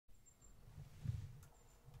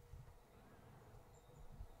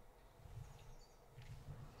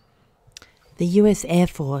The US Air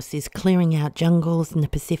Force is clearing out jungles in the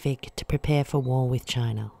Pacific to prepare for war with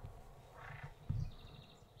China.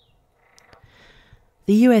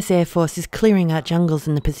 The US Air Force is clearing out jungles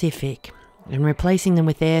in the Pacific and replacing them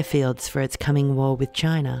with airfields for its coming war with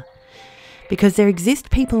China. Because there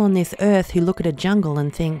exist people on this earth who look at a jungle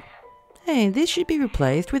and think, hey, this should be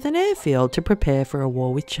replaced with an airfield to prepare for a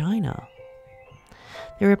war with China.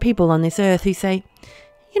 There are people on this earth who say,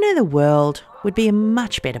 the world would be a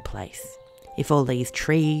much better place if all these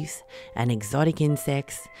trees and exotic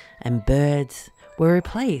insects and birds were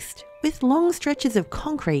replaced with long stretches of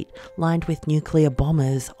concrete lined with nuclear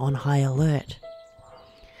bombers on high alert.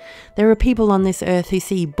 There are people on this earth who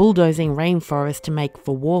see bulldozing rainforests to make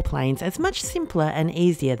for warplanes as much simpler and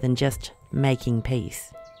easier than just making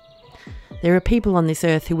peace. There are people on this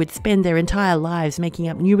earth who would spend their entire lives making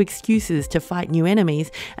up new excuses to fight new enemies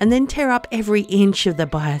and then tear up every inch of the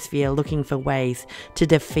biosphere looking for ways to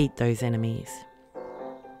defeat those enemies.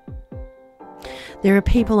 There are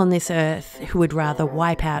people on this earth who would rather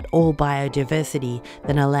wipe out all biodiversity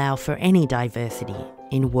than allow for any diversity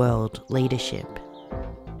in world leadership.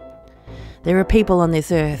 There are people on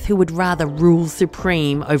this earth who would rather rule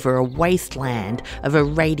supreme over a wasteland of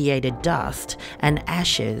irradiated dust and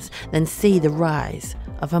ashes than see the rise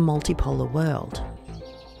of a multipolar world.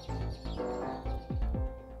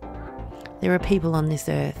 There are people on this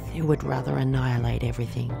earth who would rather annihilate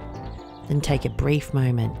everything than take a brief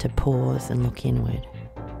moment to pause and look inward.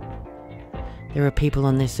 There are people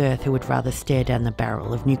on this earth who would rather stare down the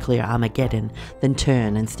barrel of nuclear Armageddon than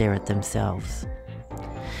turn and stare at themselves.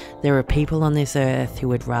 There are people on this earth who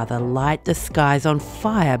would rather light the skies on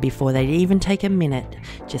fire before they'd even take a minute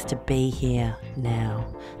just to be here now.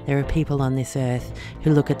 There are people on this earth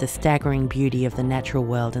who look at the staggering beauty of the natural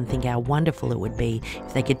world and think how wonderful it would be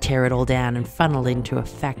if they could tear it all down and funnel it into a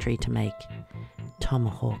factory to make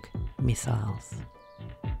Tomahawk missiles.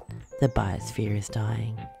 The biosphere is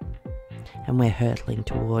dying, and we're hurtling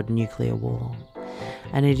toward nuclear war.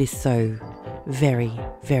 And it is so very,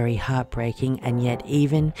 very heartbreaking, and yet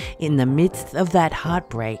even in the midst of that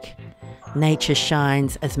heartbreak, nature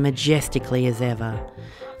shines as majestically as ever.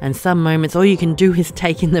 And some moments all you can do is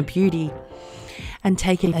take in the beauty and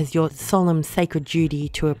take it as your solemn sacred duty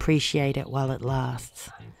to appreciate it while it lasts.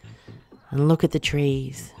 And look at the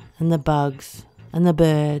trees and the bugs and the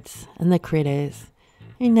birds and the critters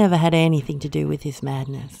who never had anything to do with this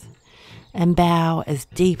madness, and bow as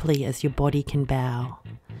deeply as your body can bow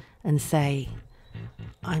and say,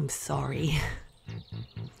 I'm sorry.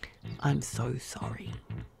 I'm so sorry.